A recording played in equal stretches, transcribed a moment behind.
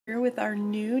Here with our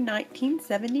new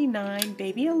 1979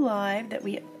 Baby Alive that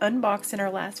we unboxed in our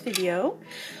last video.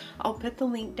 I'll put the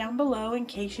link down below in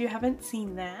case you haven't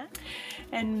seen that.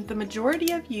 And the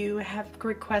majority of you have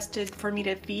requested for me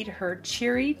to feed her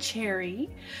Cheery Cherry.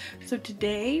 So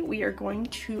today we are going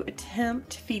to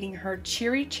attempt feeding her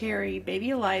Cheery Cherry Baby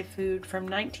Alive food from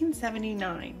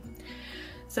 1979.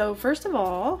 So first of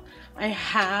all, I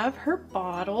have her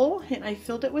bottle and I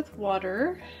filled it with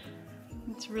water.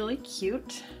 It's really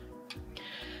cute.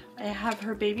 I have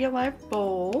her Baby Alive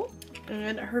bowl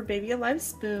and her Baby Alive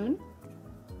spoon.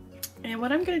 And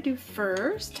what I'm going to do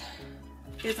first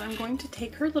is I'm going to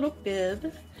take her little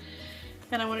bib,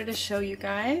 and I wanted to show you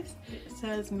guys. It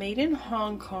says made in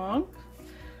Hong Kong.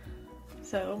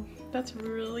 So that's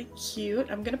really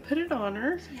cute. I'm going to put it on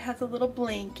her. She has a little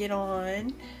blanket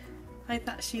on. I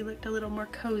thought she looked a little more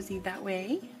cozy that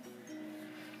way.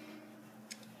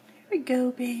 Here we go,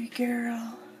 baby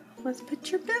girl. Let's put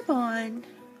your bib on.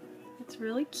 It's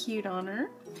really cute on her.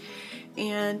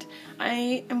 And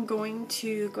I am going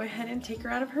to go ahead and take her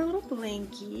out of her little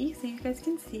blankie so you guys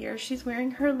can see her. She's wearing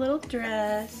her little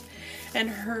dress and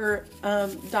her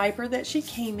diaper that she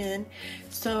came in.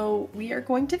 So we are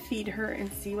going to feed her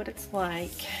and see what it's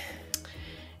like.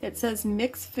 It says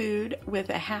mix food with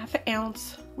a ½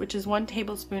 ounce, which is 1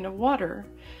 tablespoon of water.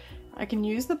 I can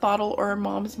use the bottle or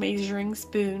mom's measuring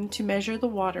spoon to measure the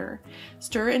water.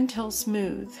 Stir until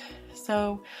smooth.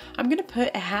 So I'm going to put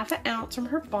a ½ ounce from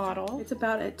her bottle. It's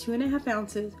about at 2½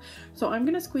 ounces. So I'm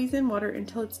going to squeeze in water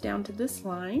until it's down to this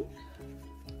line.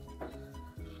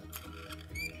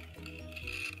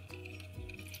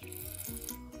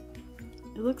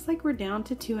 It looks like we're down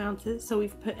to 2 ounces. So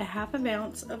we've put a ½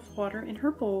 ounce of water in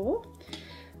her bowl.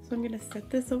 So I'm going to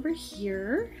set this over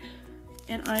here.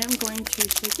 And I am going to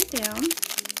shake it down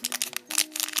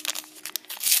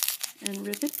and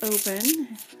rip it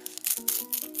open.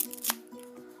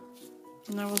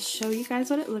 And I will show you guys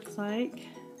what it looks like.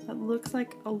 It looks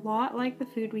like a lot like the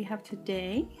food we have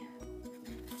today.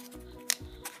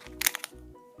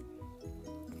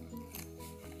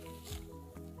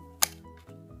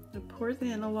 It pours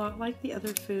in a lot like the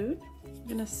other food. I'm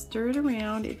gonna stir it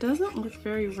around. It doesn't look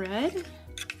very red,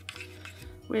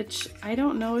 which I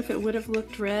don't know if it would have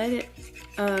looked red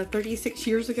 36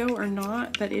 years ago or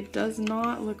not, but it does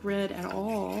not look red at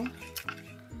all.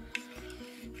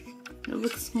 It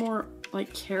looks more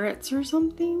like carrots or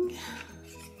something.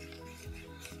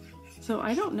 So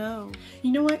I don't know.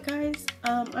 You know what, guys?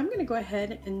 I'm gonna go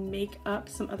ahead and make up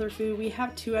some other food. We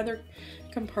have 2 other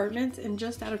compartments, and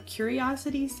just out of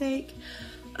curiosity's sake,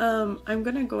 I'm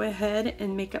gonna go ahead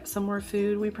and make up some more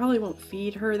food. We probably won't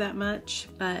feed her that much,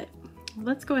 but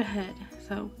let's go ahead.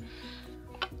 So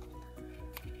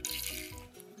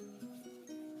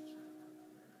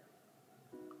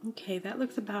okay, that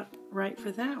looks about right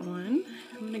for that one.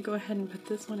 I'm going to go ahead and put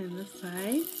this one in this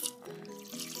side.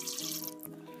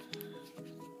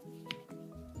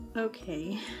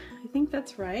 Okay, I think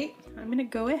that's right. I'm going to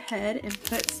go ahead and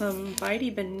put some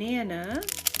Bitey banana.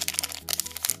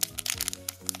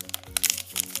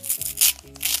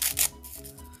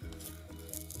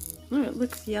 Oh, it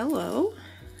looks yellow.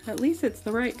 At least it's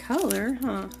the right color,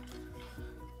 huh?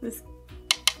 This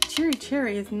Cheery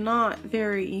Cherry is not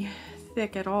very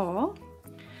thick at all.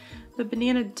 The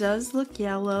banana does look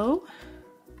yellow.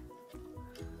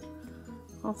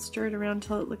 I'll stir it around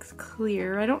until it looks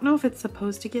clear. I don't know if it's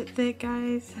supposed to get thick,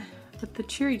 guys, but the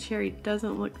Cheery Cherry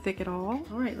doesn't look thick at all.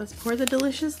 All right, let's pour the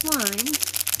delicious lime.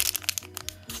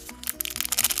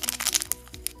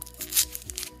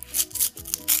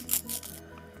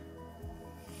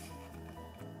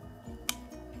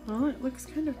 Well, it looks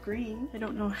kind of green. I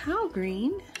don't know how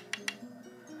green.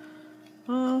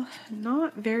 Well,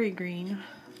 not very green,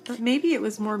 but maybe it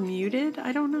was more muted.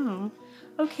 I don't know.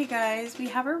 Okay, guys, we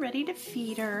have her ready to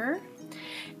feed her,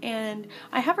 and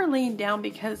I have her laying down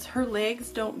because her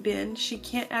legs don't bend. She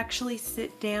can't actually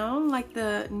sit down like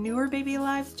the newer Baby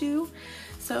Alives do.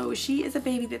 So she is a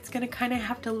baby that's gonna kind of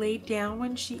have to lay down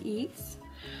when she eats.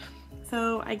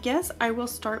 So I guess I will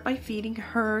start by feeding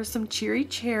her some Cheery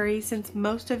Cherry, since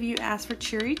most of you asked for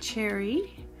Cheery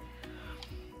Cherry.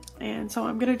 And so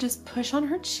I'm gonna just push on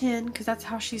her chin because that's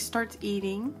how she starts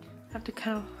eating. I have to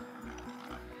kind of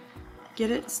get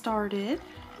it started.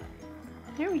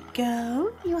 There we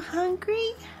go. You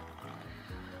hungry?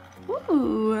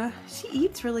 Ooh, she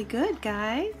eats really good,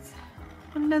 guys.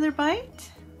 Want another bite?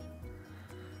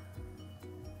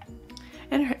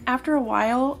 And after a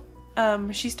while,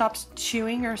 she stops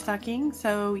chewing or sucking,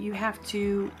 so you have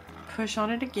to push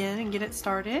on it again and get it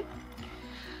started.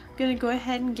 I'm gonna go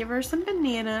ahead and give her some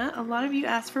banana. A lot of you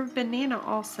asked for banana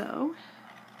also.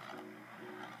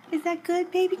 Is that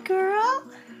good, baby girl?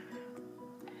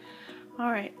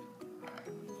 All right.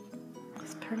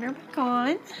 Let's turn her back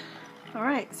on. All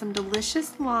right, some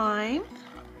delicious lime.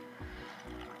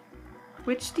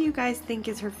 Which do you guys think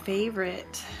is her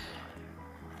favorite?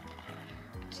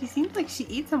 She seems like she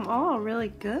eats them all really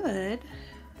good.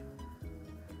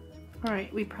 All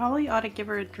right, we probably ought to give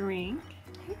her a drink.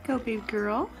 Here you go, baby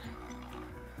girl.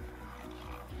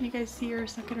 You guys see her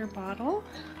sucking her bottle?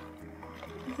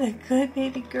 Is that good,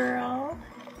 baby girl?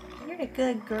 You're a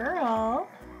good girl.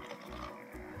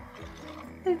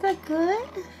 Is that good?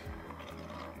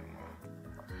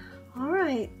 All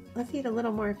right, let's eat a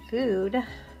little more food.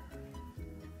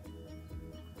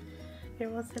 Here,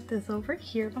 we'll set this over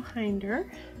here behind her.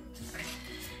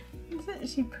 Isn't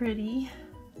she pretty?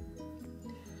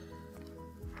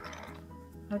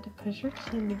 I have to push her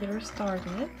chin to get her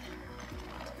started.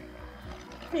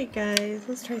 Alright guys,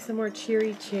 let's try some more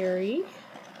Cheery Cherry.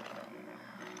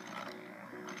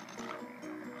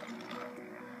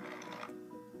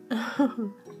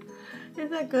 Is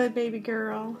that good, baby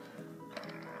girl?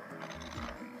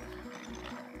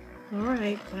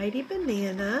 Alright, Bitey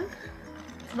Banana.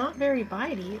 It's not very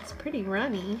bitey, it's pretty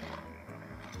runny.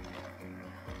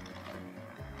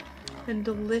 And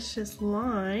Delicious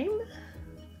Lime.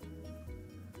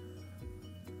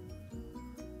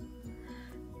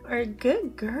 Our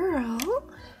good girl.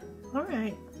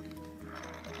 Alright.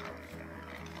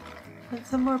 Want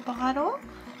some more bottle?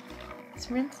 Let's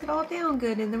rinse it all down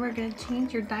good and then we're going to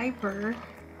change your diaper.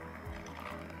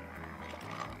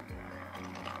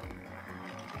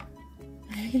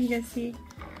 Can you guys see?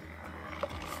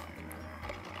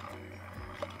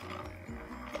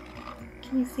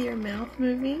 Can you see her mouth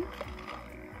moving?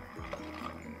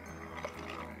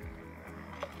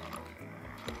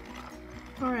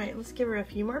 Alright, let's give her a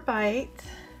few more bites.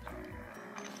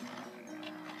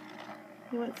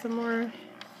 You want some more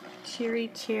Cheery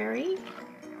Cherry?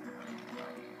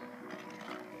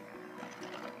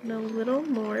 And a little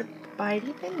more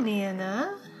Bitey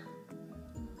Banana.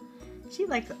 She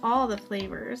likes all the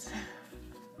flavors.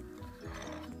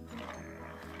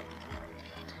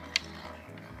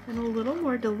 And a little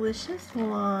more Delicious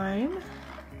Lime.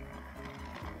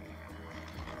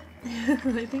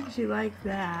 I think she likes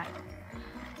that.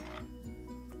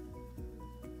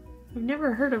 I've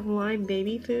never heard of lime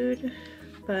baby food,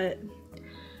 but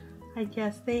I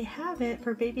guess they have it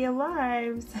for Baby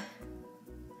Alives.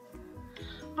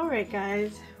 Alright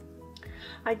guys,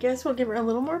 I guess we'll give her a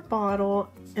little more bottle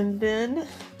and then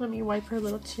let me wipe her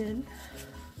little chin.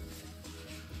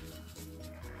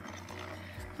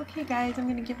 Okay guys, I'm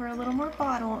going to give her a little more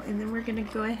bottle and then we're going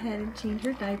to go ahead and change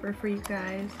her diaper for you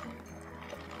guys.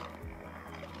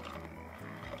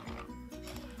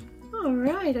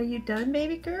 Alright, are you done,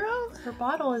 baby girl? Her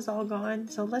bottle is all gone,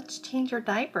 so let's change her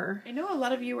diaper. I know a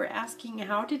lot of you were asking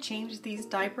how to change these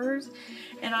diapers,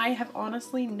 and I have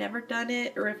honestly never done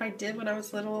it, or if I did when I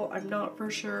was little, I'm not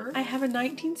for sure. I have a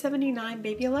 1979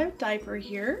 Baby Alive diaper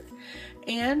here,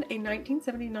 and a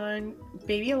 1979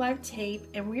 Baby Alive tape,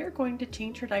 and we are going to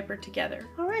change her diaper together.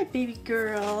 Alright, baby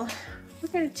girl, we're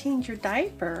going to change your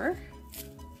diaper.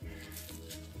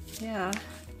 Yeah,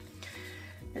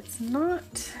 it's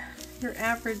not your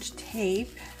average tape.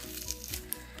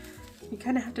 You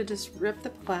kind of have to just rip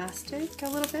the plastic a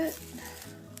little bit.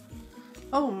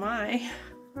 Oh my.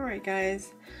 Alright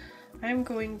guys, I'm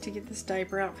going to get this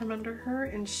diaper out from under her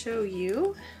and show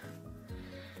you.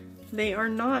 They are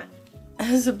not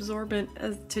as absorbent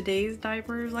as today's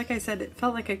diapers. Like I said, it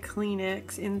felt like a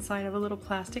Kleenex inside of a little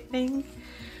plastic thing.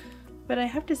 But I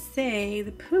have to say,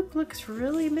 the poop looks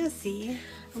really messy.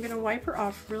 I'm gonna wipe her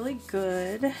off really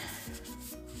good.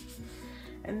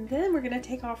 And then we're gonna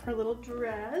take off her little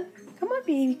dress. Come on,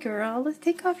 baby girl, let's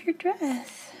take off your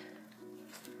dress.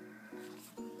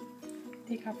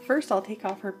 First I'll take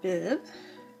off her bib.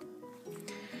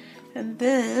 And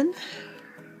then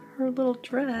her little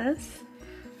dress.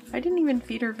 I didn't even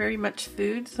feed her very much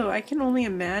food, so I can only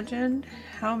imagine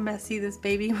how messy this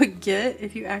baby would get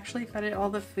if you actually fed it all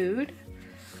the food.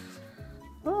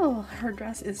 Oh, her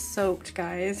dress is soaked,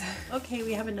 guys. Okay,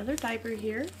 we have another diaper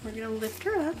here. We're gonna lift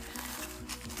her up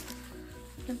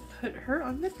and put her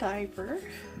on the diaper.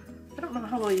 I don't know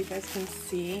how well you guys can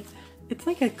see. It's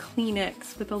like a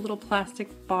Kleenex with a little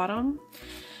plastic bottom.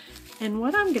 And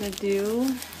what I'm gonna do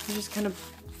is just kind of,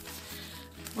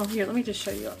 well here, let me just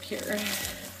show you up here.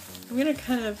 I'm gonna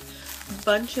kind of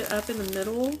bunch it up in the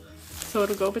middle so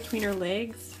it'll go between her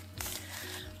legs.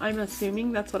 I'm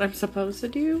assuming that's what I'm supposed to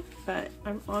do, but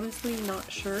I'm honestly not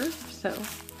sure. So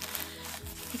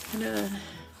just gonna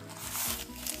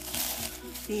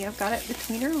see, I've got it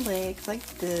between her legs like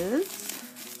this.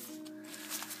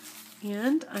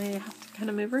 And I have to kind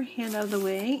of move her hand out of the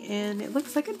way, and it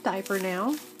looks like a diaper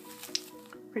now.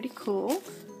 Pretty cool.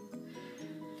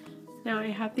 Now I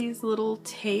have these little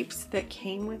tapes that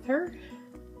came with her.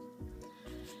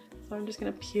 So I'm just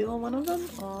going to peel one of them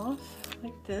off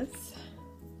like this.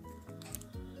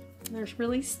 And they're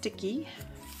really sticky.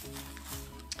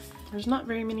 There's not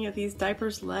very many of these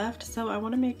diapers left, so I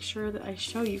want to make sure that I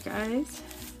show you guys.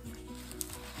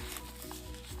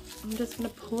 I'm just going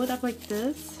to pull it up like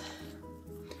this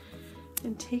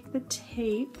and take the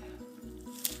tape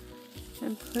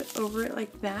and put over it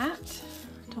like that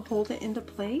to hold it into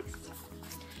place.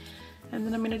 And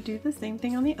then I'm going to do the same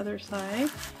thing on the other side.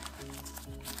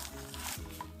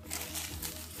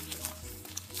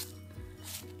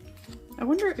 I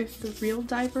wonder if the real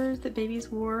diapers that babies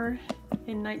wore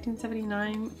in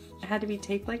 1979 had to be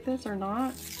taped like this or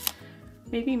not.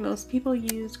 Maybe most people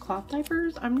used cloth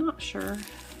diapers, I'm not sure.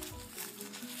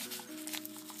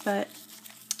 But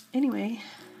anyway,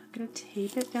 I'm gonna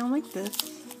tape it down like this.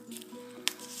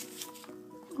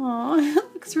 Aw,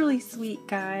 it looks really sweet,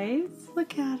 guys.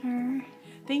 Look at her.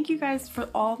 Thank you guys for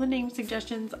all the name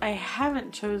suggestions. I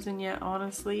haven't chosen yet,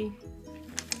 honestly.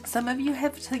 Some of you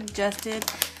have suggested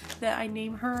that I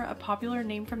name her a popular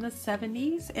name from the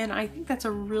 70s, and I think that's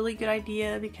a really good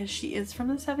idea because she is from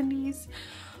the 70s,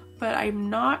 but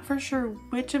I'm not for sure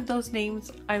which of those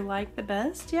names I like the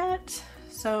best yet.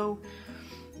 So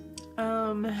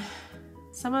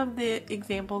some of the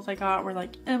examples I got were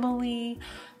like Emily,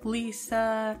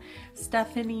 Lisa,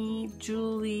 Stephanie,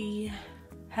 Julie,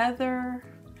 Heather.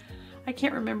 I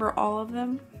can't remember all of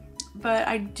them, but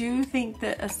I do think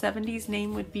that a 70s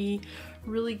name would be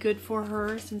really good for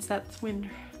her since that's when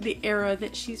the era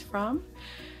that she's from.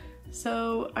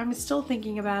 So I'm still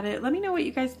thinking about it. Let me know what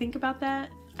you guys think about that.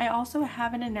 I also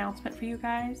have an announcement for you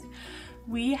guys.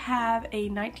 We have a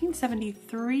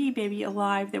 1973 Baby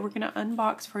Alive that we're going to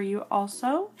unbox for you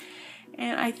also,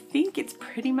 and I think it's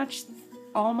pretty much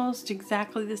almost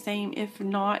exactly the same, if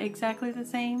not exactly the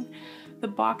same. The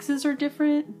boxes are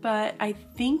different, but I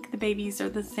think the babies are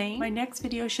the same. My next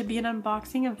video should be an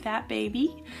unboxing of that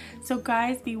baby. So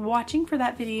guys, be watching for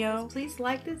that video. Please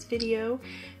like this video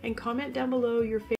and comment down below your favorite